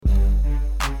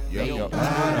Yo.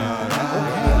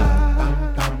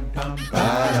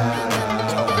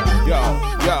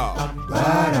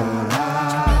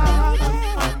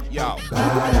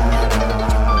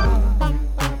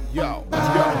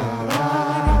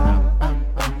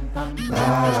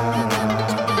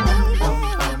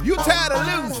 You tired of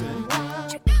losing?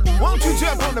 Won't you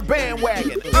jump on the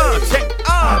bandwagon?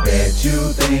 I bet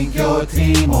you think your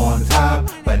team on top,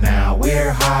 but now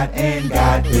we're hot and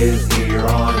got this here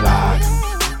on lock.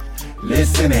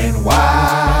 Listen and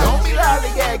watch. Don't be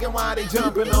lollygagging while they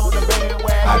jumping on the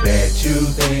bandwagon. I bet you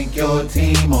think your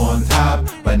team on top,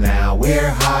 but now we're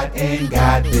hot and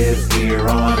got this here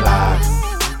on lock.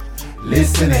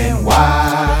 Listen and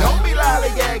watch. Don't be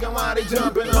lollygagging while they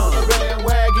jumping on the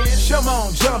bandwagon. Come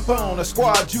on, jump on a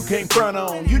squad you can't front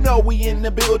on. You know we in the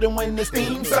building when this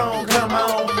theme song come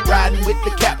on. Riding with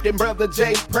the captain, brother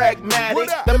Jay Pragmatic,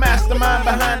 the mastermind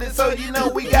behind it, so you know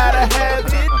we gotta have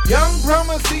it. Young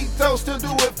Promosito still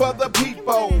do it for the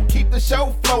people. Keep the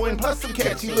show flowing, plus some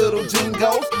catchy little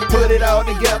jingles. Put it all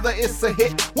together, it's a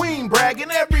hit. We ain't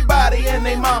bragging, everybody and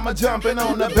they mama jumping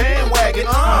on the bandwagon.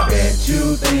 I bet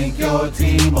you think your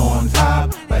team on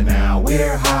top, but now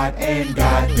we're hot and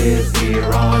got this here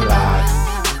on lock.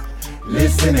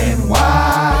 Listen and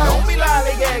watch. Don't be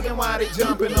lollygagging while they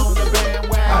jumping on the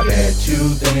bandwagon. I bet you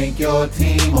think your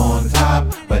team on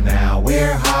top, but now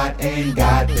we're hot and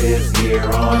got this here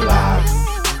on lock.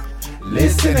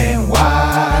 Listen and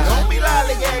watch. Don't be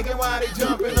lollygagging while they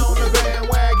jumping on the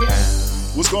bandwagon.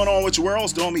 What's going on with your world?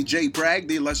 It's Domi J. Bragg,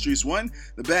 the illustrious one.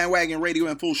 The bandwagon radio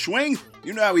in full swing.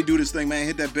 You know how we do this thing, man.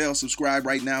 Hit that bell, subscribe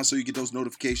right now so you get those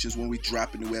notifications when we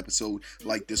drop a new episode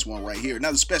like this one right here.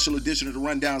 Another special edition of the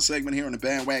Rundown segment here on the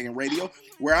Bandwagon Radio,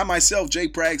 where I myself, J.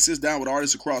 Bragg, sits down with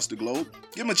artists across the globe,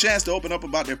 give them a chance to open up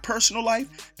about their personal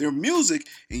life, their music,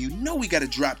 and you know we got to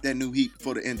drop that new heat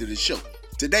before the end of the show.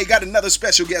 Today, got another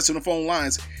special guest on the phone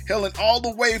lines, hailing all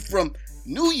the way from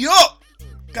New York.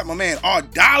 Got my man R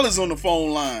Dollars on the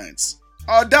phone lines.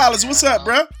 R Dollars, what's up,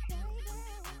 bro?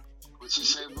 What you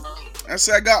say, bro? I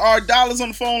said I got R Dollars on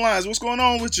the phone lines. What's going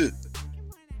on with you?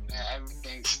 Man,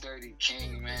 everything's sturdy,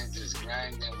 king, man. Just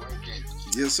grinding, working.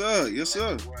 Yes, sir. Yes, sir.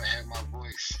 Let the world have my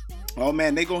voice. Oh,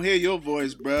 man, they gonna hear your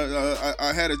voice, bro.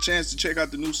 I had a chance to check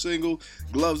out the new single,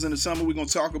 Gloves in the Summer. We're gonna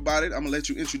talk about it. I'm gonna let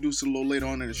you introduce it a little later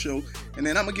on in the show. And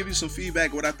then I'm gonna give you some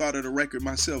feedback what I thought of the record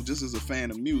myself, just as a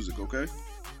fan of music, okay?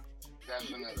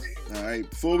 Definitely. All right.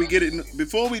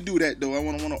 Before we do that though, I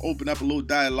want to open up a little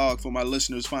dialogue for my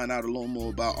listeners, find out a little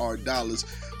more about R Dollars.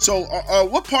 So,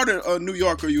 what part of New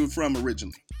York are you from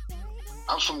originally?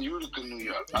 I'm from Utica, New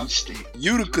York, upstate.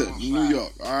 Utica, New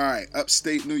York. All right,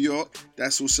 upstate New York.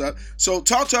 That's what's up. So,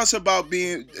 talk to us about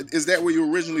is that where you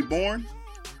were originally born?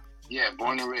 Yeah,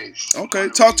 born and raised. Okay,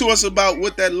 talk to us about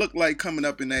what that looked like coming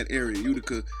up in that area,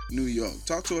 Utica, New York.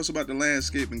 Talk to us about the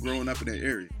landscape and growing up in that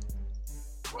area.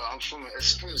 Well,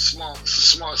 it's a small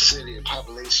city. The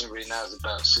population right now is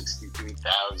about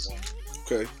 63,000.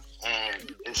 Okay.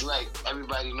 And it's like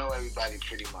everybody know everybody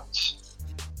pretty much.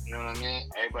 You know what I mean?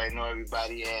 Everybody know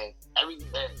everybody, and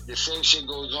the same shit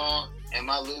goes on in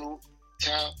my little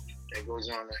town that goes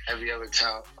on in every other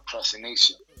town across the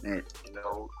nation. Right. You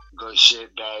know, good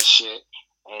shit, bad shit,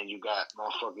 and you got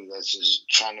motherfuckers that's just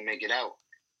trying to make it out.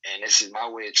 And this is my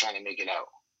way of trying to make it out.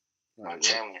 I'm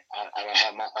telling you, I don't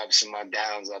have my ups and my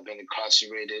downs. I've been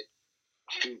incarcerated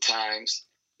a few times,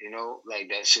 you know, like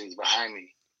that shit is behind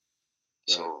me.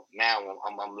 Right. So now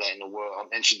I'm letting the world,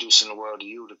 I'm introducing the world to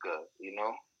Utica, you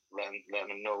know, letting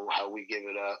them know how we give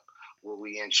it up, what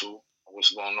we into,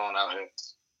 what's going on out here.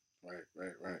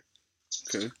 Right.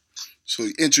 Okay. So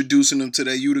introducing them to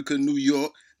that Utica, New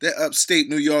York, that upstate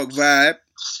New York vibe.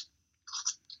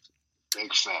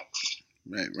 Big facts.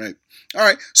 Right. All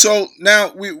right. So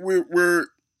now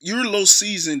you're a little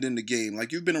seasoned in the game.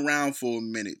 Like you've been around for a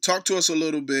minute. Talk to us a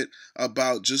little bit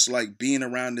about just like being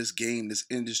around this game, this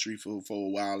industry for a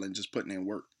while and just putting in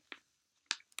work.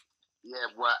 Yeah,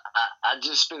 well, I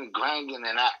just been grinding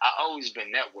and I always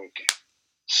been networking.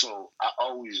 So I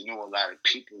always knew a lot of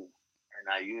people and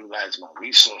I utilize my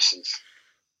resources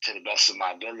to the best of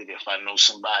my ability. If I know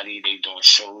somebody, they doing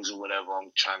shows or whatever,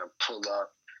 I'm trying to pull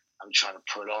up, I'm trying to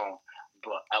put on.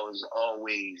 But I was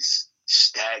always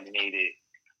stagnated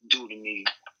due to me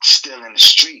still in the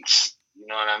streets. You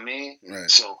know what I mean? Right.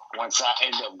 So once I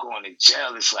end up going to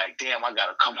jail, it's like, damn, I got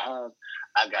to come home.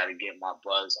 I got to get my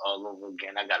buzz all over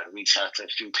again. I got to reach out to a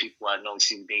few people I know,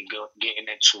 see what they getting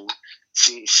into,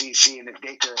 seeing if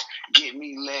they could get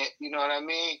me lit. You know what I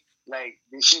mean? Like,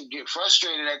 they should get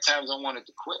frustrated at times. I wanted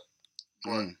to quit.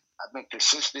 But I've been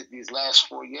consistent these last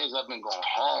 4 years. I've been going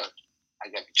hard. I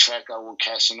got the track out with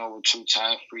Cashing Over 2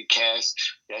 times, free cash.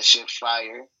 That shit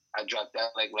fire. I dropped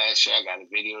that like last year. I got a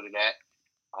video to that.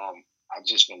 I've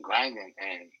just been grinding,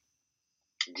 and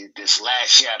this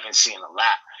last year I've been seeing a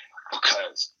lot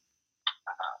because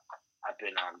I've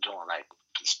been doing like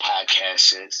these podcast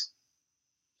shits.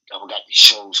 I've got these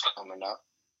shows coming up.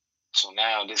 So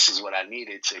now this is what I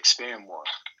needed to expand more.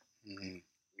 Mm-hmm.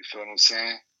 You feel what I'm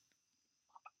saying?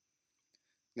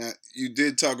 Now, you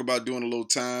did talk about doing a little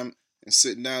time and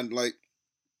sitting down. Like,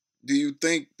 do you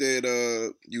think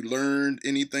that you learned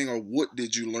anything, or what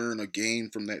did you learn or gain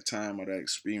from that time or that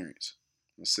experience?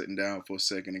 Sitting down for a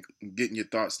second and getting your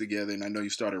thoughts together, and I know you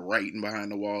started writing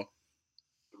behind the wall.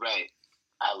 Right.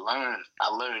 I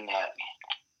learned that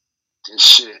this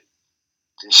shit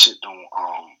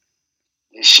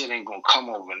ain't gonna come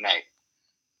overnight.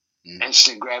 Mm-hmm.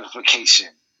 Instant gratification.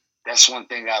 That's one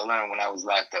thing I learned when I was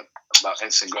locked up about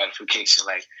instant gratification.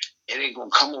 Like, it ain't gonna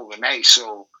come overnight,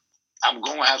 so I'm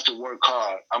gonna have to work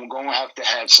hard. I'm gonna have to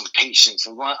have some patience.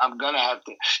 I'm gonna have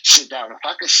to sit down. If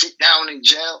I could sit down in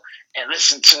jail and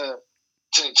listen to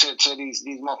these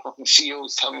motherfucking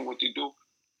CEOs tell me what to do,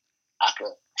 I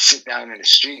could sit down in the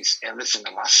streets and listen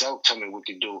to myself tell me what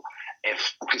to do and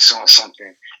focus on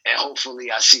something. And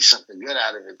hopefully I see something good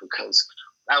out of it, because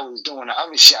when I was doing the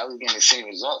other shit, I was getting the same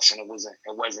results, and it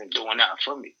wasn't doing nothing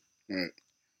for me. Right.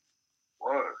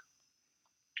 Word.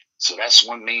 So that's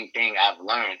one main thing I've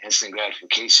learned: instant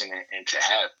gratification, and to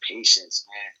have patience,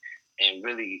 man, and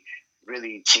really,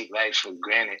 really take life for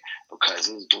granted, because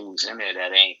there's dudes in there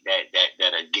that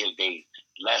give they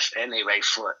left and they right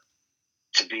foot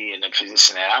to be in the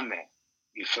position that I'm in.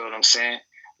 You feel what I'm saying?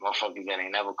 Motherfuckers that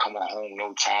ain't never coming home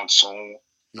no time soon.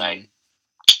 Mm-hmm. Like,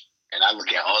 and I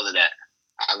look at all of that.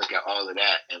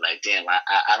 And like, damn,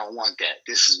 I don't want that.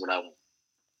 This is what I want.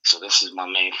 So this is my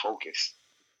main focus.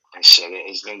 And shit,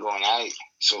 it's been going all right.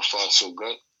 So far, so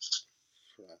good.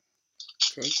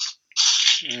 Okay.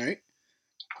 All right.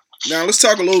 Now let's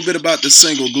talk a little bit about the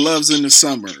single "Gloves in the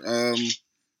Summer."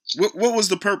 What was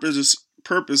the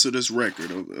purpose of this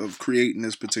record, of creating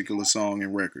this particular song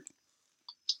and record?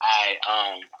 I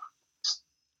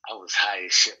was high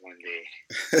as shit one day.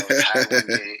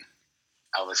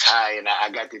 I was high and I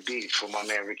got the beat from my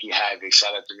man Ricky Hyde. Big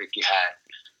shout out to Ricky Hyde.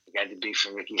 I got the beat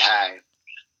from Ricky Hyde.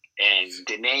 And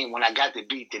the name, when I got the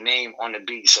beat, the name on the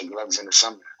beat said "Gloves in the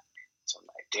Summer." So I'm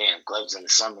like, damn, gloves in the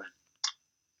summer.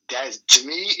 That's, to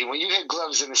me, when you hear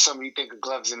gloves in the summer, you think of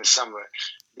gloves in the summer.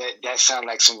 That sounds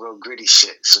like some real gritty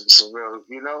shit. Some real,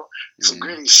 some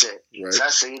gritty shit. Right. So I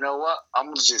said, you know what? I'm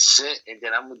going to just sit, and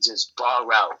then I'm going to just bar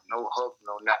out. No hook,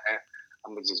 no nothing.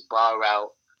 I'm going to just bar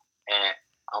out, and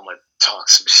I'm going to talk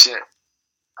some shit.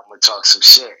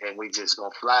 And we just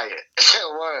going to fly it.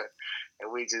 Word.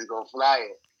 And we just going to fly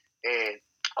it. And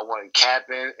I wasn't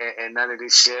capping and none of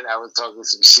this shit. I was talking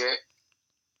some shit.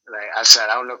 Like I said,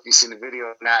 I don't know if you seen the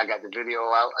video. Now I got the video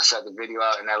out. I shot the video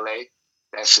out in LA.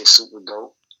 That shit's super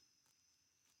dope.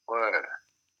 Word.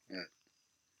 Yeah.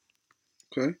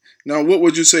 Okay. Now, what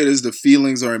would you say is the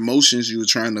feelings or emotions you were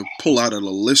trying to pull out of the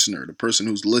listener, the person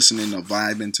who's listening or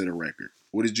vibing to the record?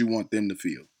 What did you want them to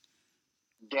feel?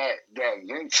 That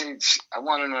vintage. I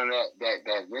want to know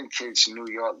that vintage New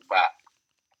York vibe.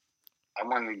 I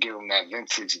wanted to give them that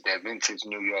vintage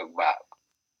New York vibe.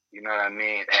 You know what I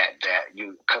mean? That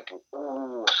you couple.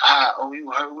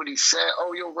 You heard what he said.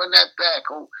 Oh, yo, run that back.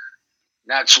 Oh,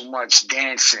 not too much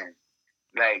dancing,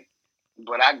 like.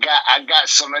 But I got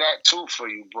some of that too for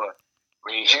you. But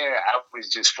right here, I was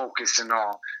just focusing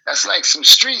on. That's like some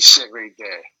street shit right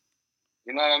there.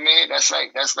 You know what I mean? That's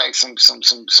like some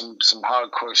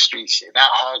hardcore street shit.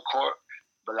 Not hardcore,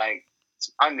 but like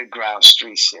some underground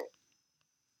street shit.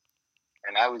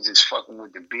 And I was just fucking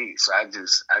with the beat, so I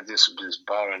just was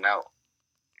barring out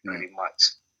pretty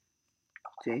much.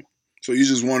 Okay. So you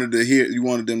just wanted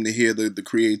them to hear the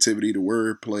creativity, the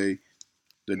wordplay,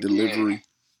 the delivery.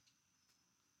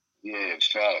 Yeah,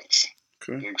 facts.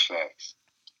 Okay. Big facts.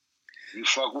 You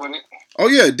fuck with it? Oh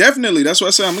yeah, definitely. That's what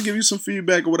I said. I'm gonna give you some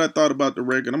feedback of what I thought about the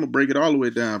record. I'm gonna break it all the way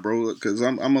down, bro, because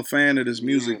I'm a fan of this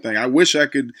music thing. I wish I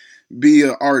could be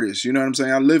an artist. You know what I'm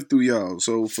saying? I lived through y'all,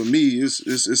 so for me,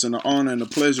 it's an honor and a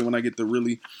pleasure when I get to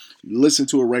really listen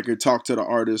to a record, talk to the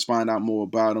artist, find out more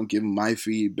about them, give them my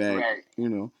feedback. Right. You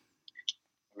know.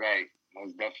 Right.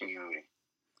 Most definitely.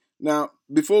 Now,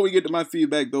 before we get to my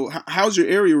feedback, though, how's your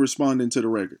area responding to the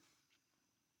record?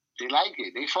 They like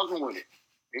it. They fucking with it.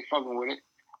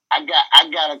 I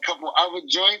got a couple other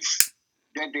joints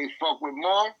that they fuck with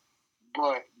more,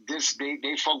 but this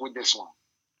they fuck with this one.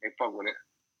 They fuck with it.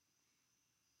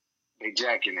 They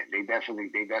jacking it. They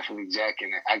definitely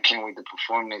jacking it. I can't wait to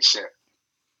perform this shit.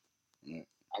 Yeah.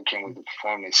 I can't wait to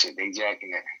perform this shit. They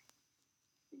jacking it.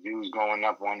 The views going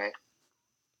up on it.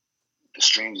 the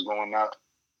streams going up,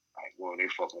 like, well, they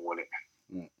fucking with it.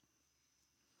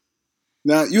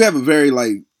 Now you have a very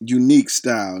like unique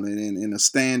style and a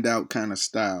standout kind of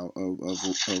style of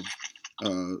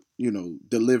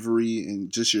delivery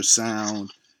and just your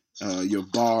sound, your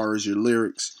bars, your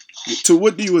lyrics. To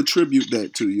what do you attribute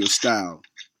that to? Your style?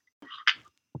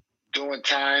 Doing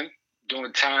time,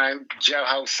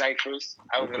 jailhouse ciphers.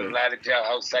 I was in a lot of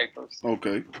jailhouse ciphers.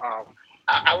 Okay.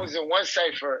 I was in one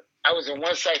cipher.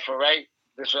 Right?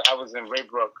 I was in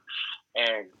Raybrook,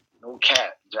 and no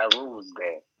cap, Ja Rule was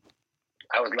there.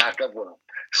 I was locked up with him.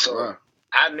 So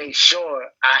I made sure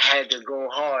I had to go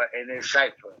hard in this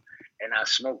cipher, and I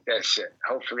smoked that shit.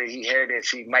 Hopefully he heard this.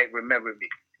 He might remember me,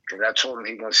 because I told him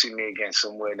he gonna see me again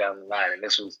somewhere down the line. And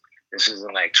this was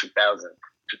in like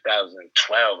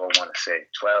 2012, I want to say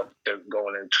 12,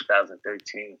 going into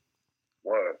 2013.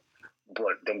 Word,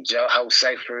 but them jailhouse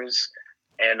ciphers,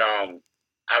 and I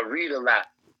read a lot.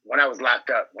 When I was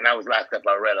locked up, I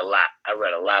read a lot. I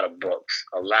read a lot of books,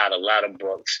 a lot of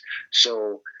books.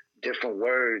 So different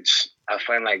words, I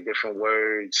find like different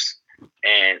words,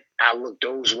 and I look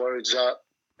those words up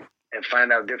and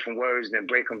find out different words and then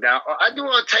break them down. I do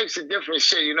all types of different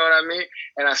shit, you know what I mean?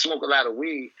 And I smoke a lot of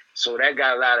weed, so that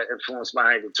got a lot of influence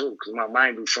behind it too, because my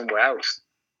mind be somewhere else.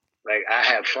 Like, I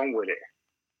have fun with it.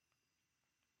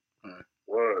 All right.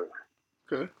 Word.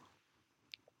 Okay.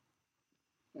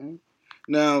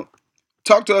 Now,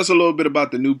 talk to us a little bit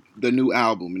about the new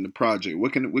album and the project.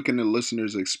 What can the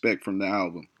listeners expect from the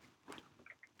album?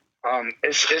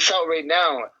 It's out right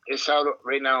now. It's out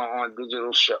right now on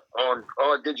on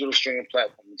all digital streaming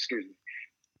platforms. Excuse me.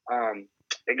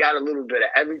 It got a little bit of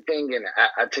everything in it.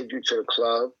 I take you to the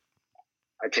club.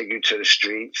 I take you to the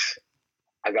streets.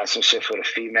 I got some shit for the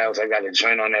females. I got a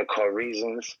joint on there called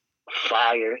Reasons.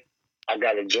 Fire. I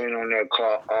got a joint on there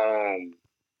called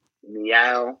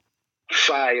Meow.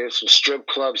 Fire. Some strip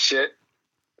club shit.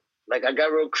 Like, I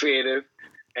got real creative,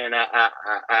 and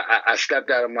I stepped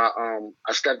out of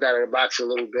the box a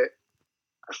little bit.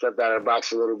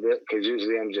 Because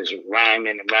usually I'm just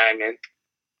rhyming.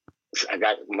 I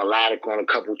got melodic on a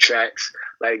couple tracks.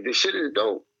 Like, this shit is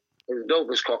dope. It's dope.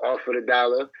 It's called All for the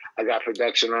Dollar. I got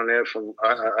production on there from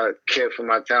a kid from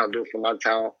my town, dude from my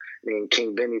town named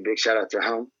King Benny. Big shout out to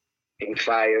him. And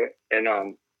Fire.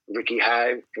 And Ricky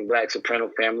Hive from Black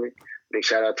Soprano Family. Big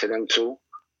shout out to them too.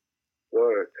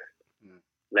 Word.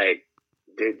 Like,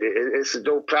 it's a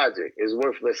dope project. It's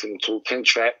worth listening to. 10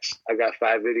 tracks. I got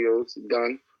 5 videos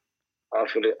done out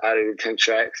of the 10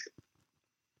 tracks.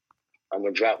 I'm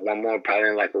going to drop one more probably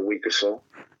in like a week or so.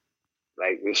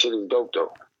 Like, this shit is dope,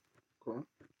 though. Cool.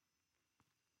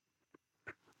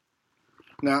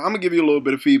 Now, I'm going to give you a little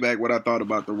bit of feedback, what I thought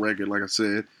about the record, like I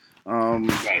said.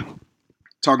 Right.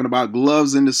 Talking about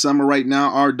Gloves in the Summer right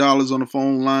now. R Dollars on the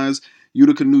phone lines.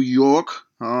 Utica, New York.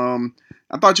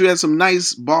 I thought you had some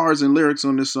nice bars and lyrics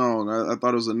on this song. I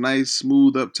thought it was a nice,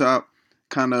 smooth up top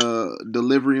kind of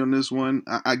delivery on this one.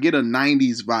 I get a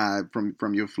 90s vibe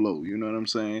from your flow. You know what I'm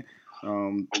saying?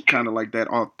 Kind of like that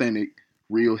authentic,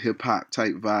 real hip hop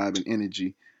type vibe and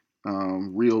energy.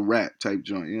 Real rap type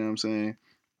joint. You know what I'm saying?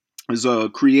 It's a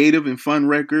creative and fun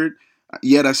record.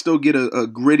 Yet I still get a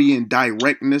gritty and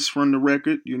directness from the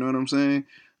record. You know what I'm saying?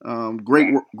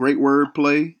 Great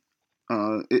wordplay.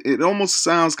 It almost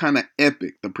sounds kind of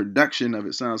epic. The production of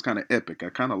it sounds kind of epic. I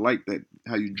kind of like that,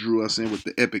 how you drew us in with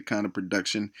the epic kind of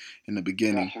production in the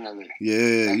beginning. Definitely. Yeah,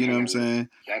 Definitely. You know what I'm saying?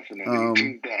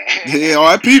 Definitely. Yeah,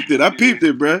 I peeped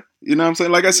it, bruh. You know what I'm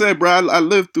saying? Like I said, bruh, I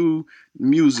lived through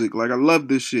music. Like, I love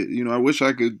this shit. You know, I wish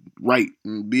I could write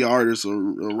and be an artist or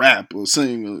rap or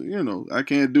sing. Or, you know, I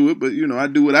can't do it, but, you know, I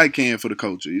do what I can for the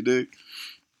culture. You dig?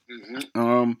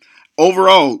 Mm-hmm.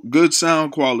 Overall, good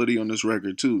sound quality on this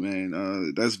record too,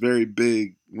 man. That's very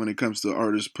big when it comes to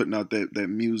artists putting out that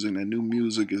music. That new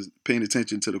music is paying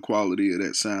attention to the quality of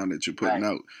that sound that you're putting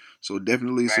out. So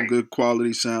definitely some good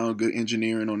quality sound, good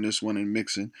engineering on this one and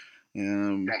mixing.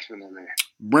 Definitely.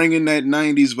 Bringing that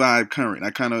 90s vibe current.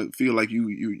 I kind of feel like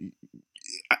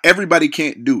everybody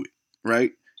can't do it,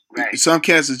 right? Some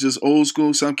cats is just old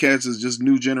school. Some cats is just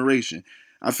new generation.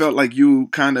 I felt like you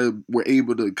kind of were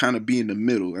able to kind of be in the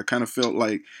middle. I kind of felt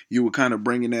like you were kind of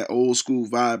bringing that old school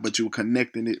vibe, but you were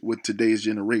connecting it with today's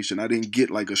generation. I didn't get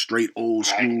like a straight old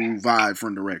school vibe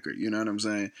from the record. You know what I'm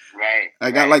saying? Right. I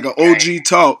got like an OG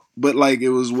talk, but like it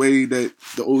was way that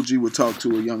the OG would talk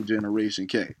to a young generation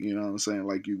cat. You know what I'm saying?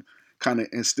 Like you kind of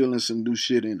instilling some new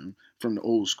shit in them from the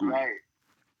old school. Right.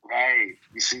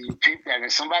 You see, you peep that.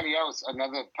 And somebody else,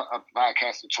 another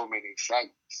podcaster told me the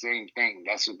exact same thing.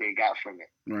 That's what they got from it.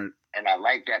 Right. And I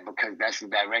like that because that's the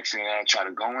direction that I try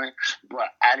to go in. But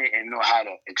I didn't know how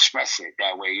to express it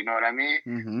that way. You know what I mean?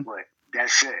 Mm-hmm. But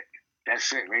That's it.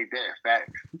 That's it right there.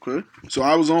 Facts. Okay. So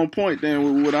I was on point then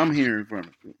with what I'm hearing from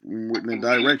it, with the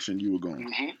direction you were going.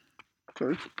 Mm-hmm.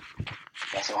 Okay.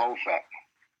 That's a whole fact.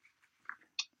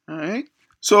 All right.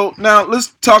 So now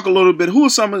let's talk a little bit. Who are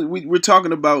some of we're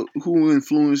talking about who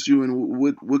influenced you and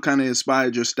what kind of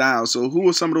inspired your style? So who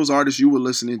are some of those artists you were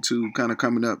listening to kind of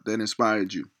coming up that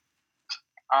inspired you?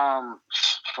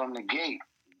 From the gate,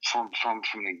 from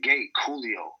the gate,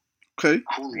 Coolio. Okay.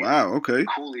 Coolio. Wow. Okay.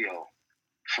 Coolio.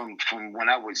 From when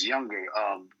I was younger,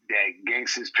 that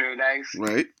Gangsta's Paradise.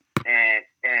 Right.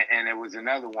 And there was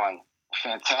another one,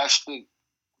 Fantastic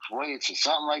Voyage or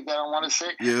something like that. I want to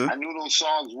say. Yeah. I knew those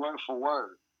songs word for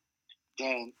word.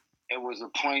 Then it was a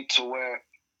point to where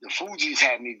the Fugees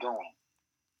had me going.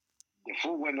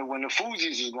 When the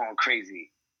Fugees was going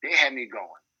crazy, they had me going.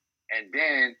 And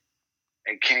then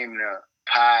it came to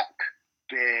Pac,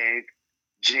 Big,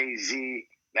 Jay-Z.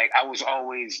 Like, I was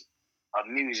always a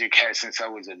music head since I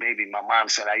was a baby. My mom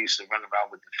said I used to run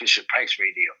around with the Fisher-Price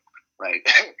radio. Like,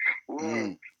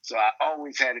 So I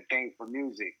always had a thing for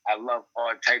music. I love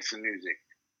all types of music.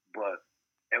 But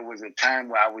it was a time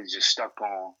where I was just stuck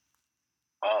on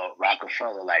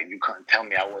Rockefeller. Like, you couldn't tell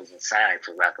me I wasn't signed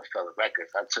to Rockefeller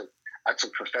Records. I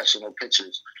took professional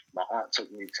pictures. My aunt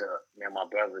took me and my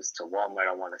brothers to Walmart,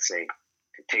 I want to say,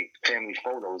 to take family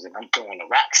photos, and I'm throwing the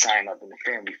rock sign up in the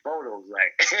family photos,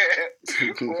 like,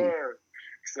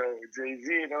 So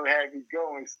Jay-Z don't have me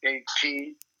going, State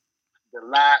P, the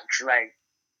Locks, like,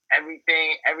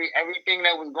 everything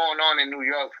that was going on in New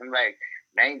York from, like,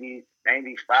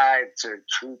 95 to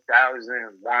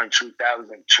 2001,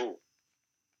 2002.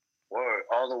 Word,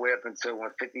 all the way up until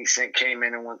when 50 Cent came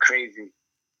in and went crazy.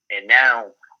 And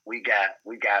now we got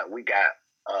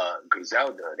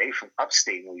Griselda. They from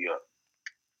upstate New York.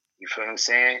 You feel what I'm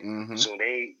saying? Mm-hmm. So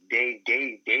they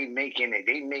making it.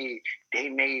 They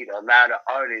made a lot of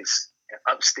artists in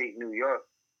upstate New York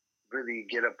really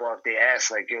get up off their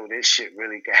ass like, yo, this shit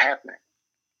really could happen.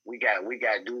 We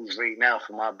got dudes right now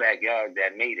from our backyard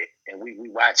that made it, and we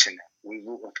watching them. We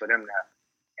rooting for them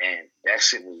now, and that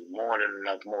shit was more than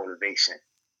enough motivation.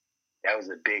 That was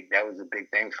a big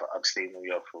thing for upstate New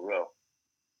York, for real.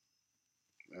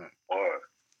 Yeah. Or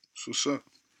what's up?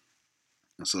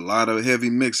 It's a lot of heavy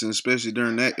mixing, especially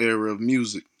during that era of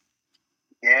music.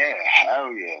 Yeah,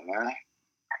 hell yeah, man.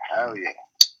 Hell yeah.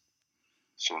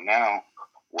 So now,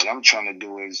 what I'm trying to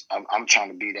do is, I'm trying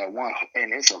to be that one.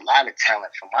 And it's a lot of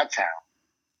talent from my town.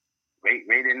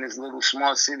 Right in this little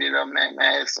small city though, man,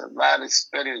 it's a lot of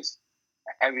spitters.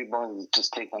 Everybody's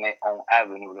just taking their own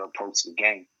avenue to approach the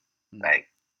game. Like,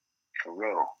 for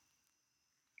real.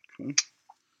 Okay.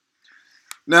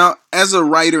 Now, as a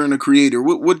writer and a creator,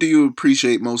 what do you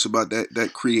appreciate most about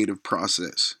that creative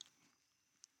process?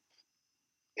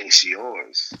 It's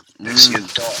yours. It's your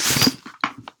thoughts.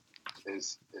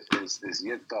 It's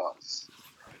your thoughts.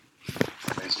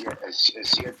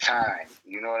 It's your time.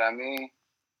 You know what I mean?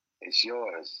 It's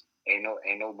yours. Ain't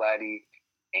nobody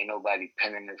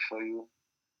penning it for you.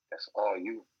 That's all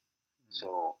you.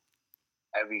 So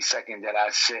every second that I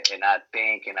sit and I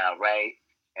think and I write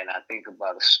and I think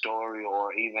about a story,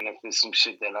 or even if it's some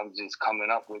shit that I'm just coming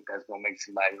up with that's gonna make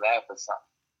somebody laugh or something,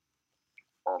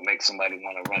 or make somebody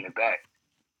want to run it back,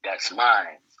 that's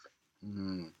mine.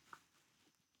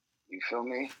 You feel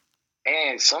me?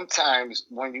 And sometimes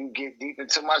when you get deep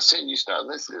into my shit, you start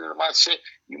listening to my shit,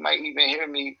 you might even hear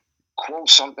me quote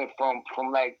something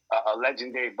from like a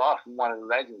legendary bar from one of the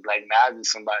legends, like Nas or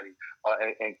somebody,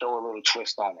 and throw a little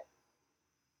twist on it.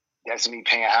 That's me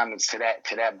paying homage to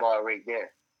that bar right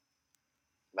there.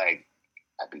 Like,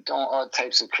 I be doing all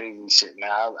types of crazy shit, man.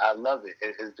 I love it.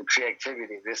 It's the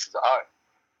creativity. This is art.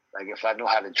 Like, if I know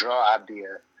how to draw, I'd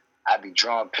be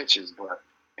drawing pictures. But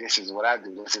this is what I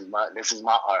do. This is my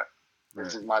art. Right.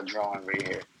 This is my drawing right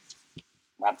here.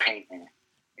 My painting.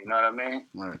 You know what I mean?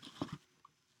 Right.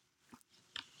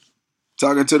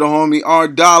 Talking to the homie R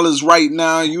Dollars right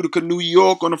now, Utica, New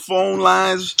York, on the phone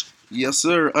lines. Yes,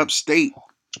 sir. Upstate.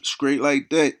 Straight like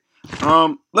that.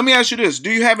 Let me ask you this: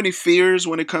 do you have any fears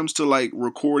when it comes to like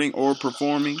recording or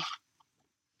performing?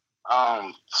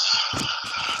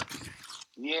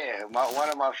 Yeah, one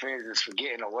of my fears is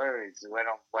forgetting the words when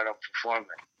I'm performing.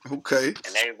 Okay.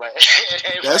 And everybody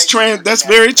that's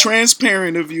very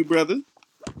transparent of you, brother.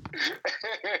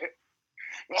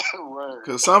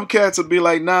 Because some cats will be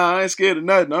like, nah, I ain't scared of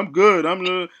nothing. I'm good.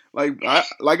 Like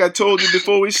I told you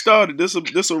before we started, this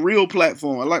a real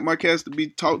platform. I like my cats to be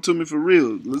talk to me for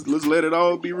real. Let's let it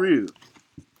all be real.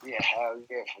 Yeah, hell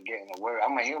yeah, forgetting the word.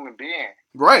 I'm a human being.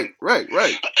 Right.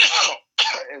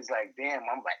 It's like, damn,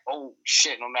 I'm like, oh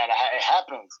shit, no matter how it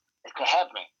happens, it could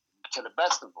happen to the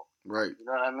best of them. Right. You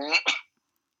know what I mean?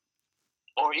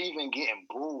 or even getting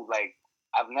booed. Like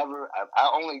I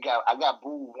got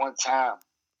booed one time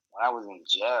when I was in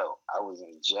jail. I was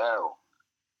in jail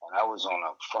and I was on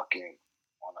a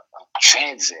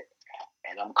transit,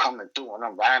 and I'm coming through and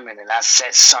I'm rhyming, and I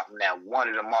said something that one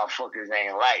of the motherfuckers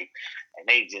ain't like, and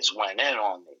they just went in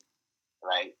on me.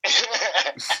 Right?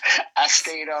 I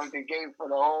stayed off the game for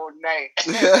the whole night.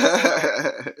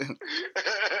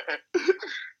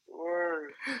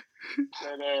 Word.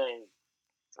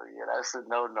 So yeah, that's a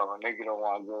no. Nigga don't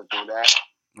want to go through that.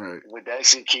 Right. But that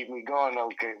shit keep me going,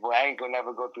 okay. Well, I ain't gonna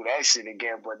never go through that shit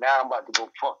again. But now I'm about to go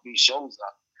fuck these shows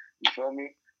up. You feel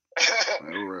me?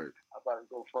 All right. I'm about to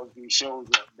go fuck these shows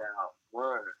up now.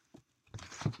 Word.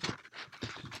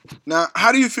 Now,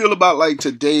 how do you feel about like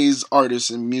today's artists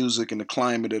and music and the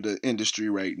climate of the industry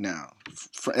right now,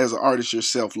 as an artist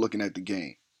yourself looking at the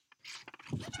game?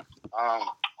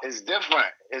 It's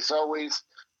different. It's always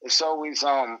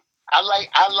I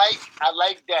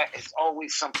like that it's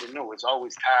always something new. It's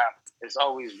always time. It's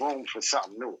always room for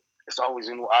something new. It's always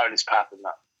a new artist popping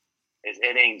up.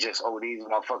 It ain't just, these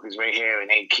motherfuckers right here and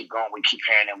they keep going. We keep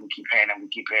hearing them.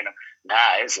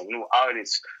 Nah, it's a new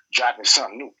artist dropping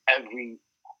something new every.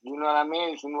 You know what I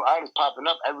mean? It's a new artist popping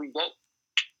up every day.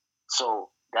 So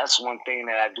that's one thing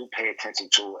that I do pay attention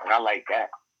to, and I like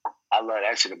that. I love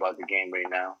that shit about the game right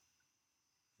now.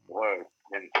 Word.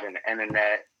 Then the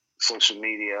internet, social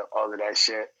media, all of that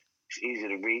shit. It's easy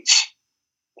to reach.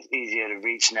 It's easier to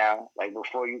reach now. Like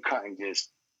before, you couldn't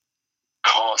just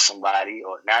call somebody,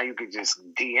 or now you could just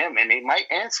DM and they might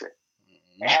answer.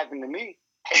 Mm-hmm. It happened to me.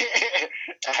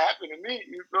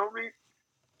 You feel me?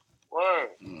 Word.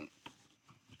 Mm.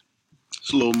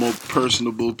 It's a little more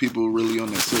personable. People really on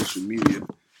that social media.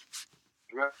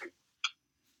 Right.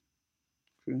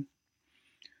 Okay.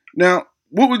 Now,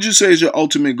 what would you say is your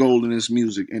ultimate goal in this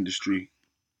music industry?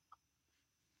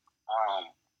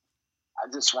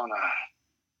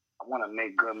 I wanna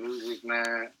make good music, man,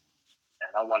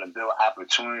 and I wanna build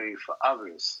opportunity for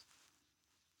others.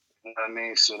 You know what I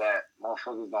mean? So that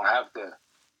motherfuckers don't have to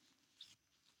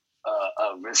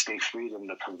risk their freedom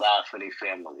to provide for their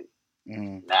family.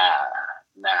 Mm. Nah.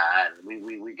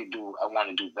 We could do. I want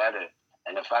to do better,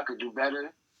 and if I could do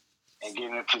better and get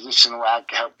in a position where I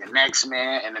can help the next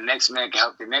man, and the next man can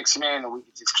help the next man, and we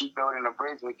can just keep building a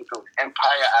bridge, we can build an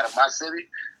empire out of my city.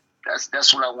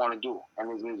 That's what I want to do in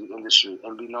this music industry,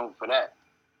 and be known for that,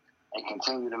 and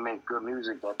continue to make good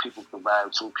music that people can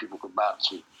vibe to, people can bop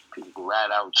to, people can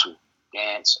ride out to,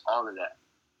 dance, all of that.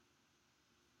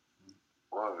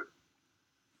 Word.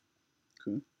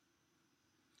 Okay.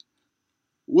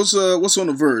 What's on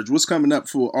the verge? What's coming up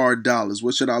for R Dollars?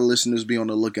 What should our listeners be on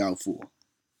the lookout for?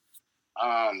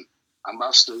 I'm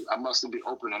about to be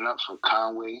opening up for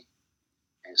Conway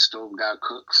and Stove God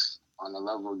Cooks on the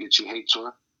Level Get You Hate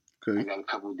tour. Okay. I got a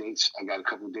couple dates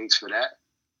for that,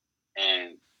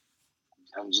 and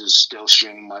I'm just still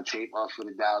streaming my tape off of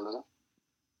the Dollar.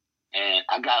 And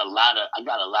I got a lot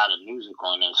of music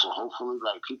on there, so hopefully,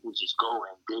 like, people just go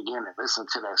and dig in and listen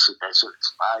to that shit. That shit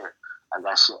is fire. I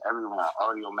got shit everywhere: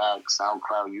 Audio Max,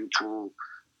 SoundCloud, YouTube,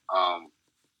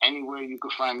 anywhere you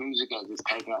can find music. I just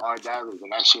type in R Dollars,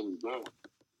 and that shit is there.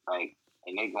 Like,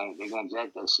 and they gonna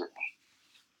jack that shit.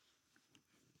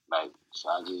 Like, so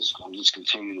I'm just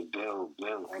continue to build,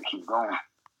 and keep going.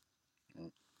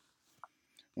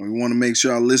 We want to make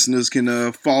sure our listeners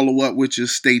can follow up with you,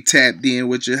 stay tapped in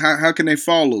with you. How can they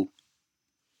follow?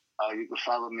 You can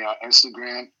follow me on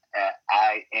Instagram at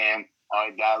I am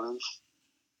R Dollars,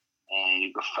 and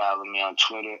you can follow me on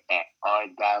Twitter at R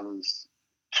Dollars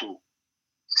 2.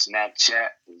 Snapchat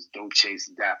is Dochase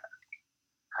Dot.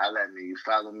 Holla at me. You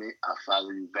follow me, I follow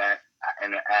you back. I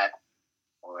interact,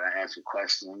 or I answer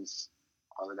questions,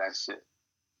 all of that shit.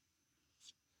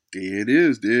 There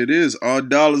it is. R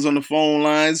Dollars on the phone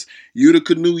lines,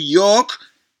 Utica, New York.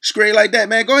 Straight like that,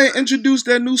 man. Go ahead and introduce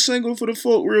that new single for the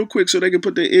folk real quick so they can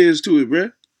put their ears to it,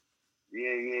 bruh.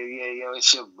 Yeah. Yo,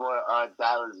 it's your boy R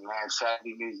Dollars, man.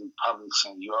 Savvy Music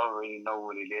Publishing. You already know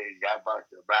what it is. Y'all about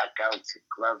to rock out to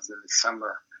Clubs in the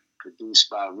Summer, produced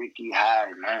by Ricky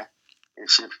Hyde, man.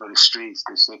 This shit for the streets.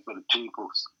 This shit for the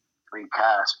peoples. Free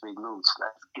Cost, free Loots.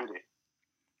 Let's get it.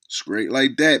 Straight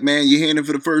like that, man. You're hearing it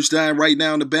for the first time right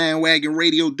now on the Bandwagon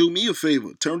Radio. Do me a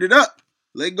favor. Turn it up.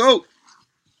 Let go.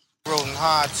 Rolling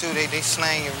hard, too. They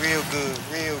slanging real good.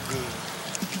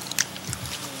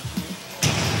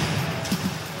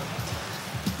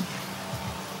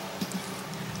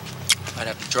 Might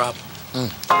have to drop. Might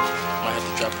have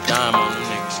to drop a dime on them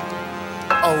niggas.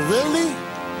 Oh, really?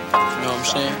 You know what I'm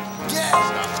saying? Yeah.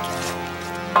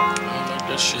 I don't like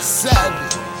that shit.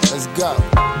 Savage. Let's go.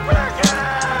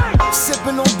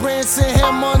 Sipping on Branson,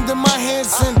 him under my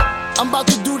Hanson. I'm about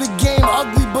to do the game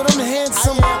ugly, but I'm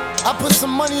handsome. I put some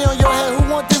money on your head,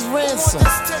 who want this ransom?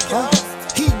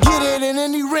 He get it in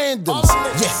any randoms.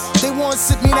 Yeah, they wanna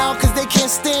sit me down cause they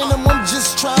can't stand them. I'm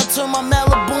just trying to turn my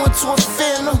Malibu into a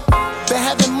phantom. Been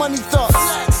having money thoughts.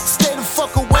 Stay the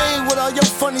fuck away with all your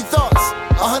funny thoughts.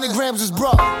 100 grams is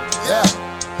broke. Yeah.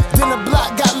 Then the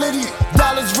block got litty.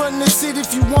 Dollars run the city.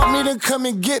 If you want me, then come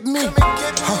and get me.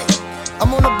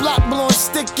 I'm on the block blowing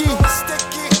sticky.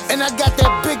 And I got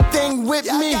that big thing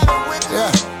with me. Yeah.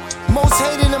 Most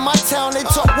hated in my town, they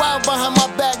talk wild behind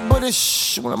my back, but it's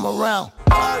shh when I'm around.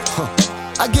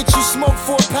 I get you smoke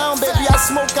for a pound, baby. I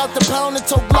smoke out the pound and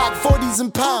tote block 40s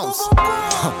and pounds.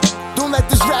 Don't let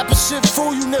this rapper shit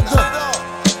fool you, nigga.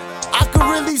 I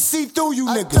can really see through you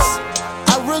niggas.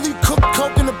 I really cook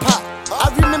coke in the pot.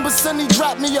 I remember Sonny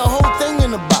dropped me a whole thing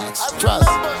in the box. Trust.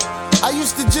 I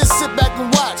used to just sit back and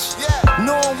watch,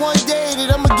 knowing one day that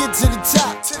I'ma get to the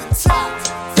top.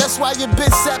 That's why your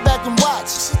bitch sat back and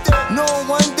watched, knowing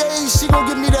one day she gon'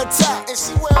 give me that top.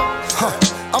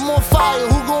 I'm on fire,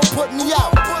 who gon' put me out?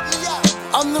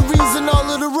 I'm the reason all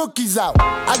of the rookies out.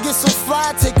 I get so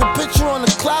fly, take a picture on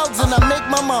the clouds, and I make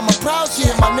my mama proud. She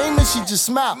hear my name and she just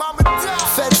smile.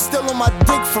 Fed still on my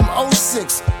dick from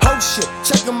 06. Oh shit,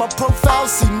 checking my profile,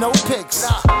 see no pics.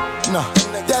 Nah,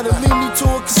 that'll lead me to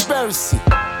a conspiracy.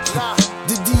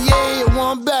 The DA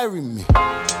won't bury me.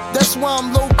 That's why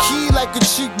I'm low key like a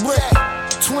cheap brick.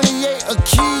 28 a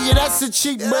key, yeah, that's a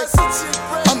cheap brick.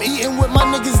 I'm eating with my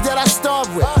niggas that I starve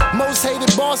with. Most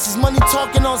hated bosses, money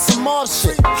talking on some more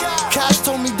shit. Cops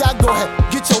told me, Doc, go ahead,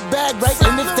 get your bag right.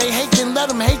 And if they hate, then let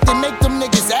them hate, then make them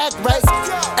niggas act right.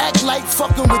 Act like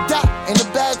fucking with Doc ain't a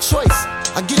bad choice.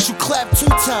 I get you clapped 2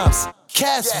 times.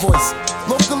 Cass voice.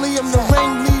 Locally, I'm the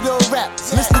ringleader of rap.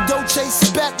 Mr. Doe chases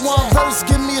back 1 verse,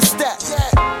 give me a stat.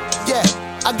 Yeah,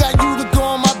 I got you to go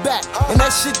on my back. And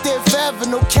that shit there forever,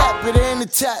 no cap, it ain't a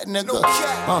tat, nigga.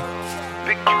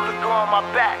 Big you to go on my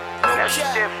back. And that shit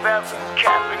there forever, no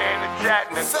cap, it ain't a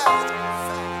tat, nigga.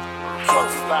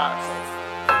 Fuck you lies.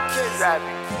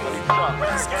 Savvy, what you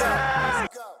talking?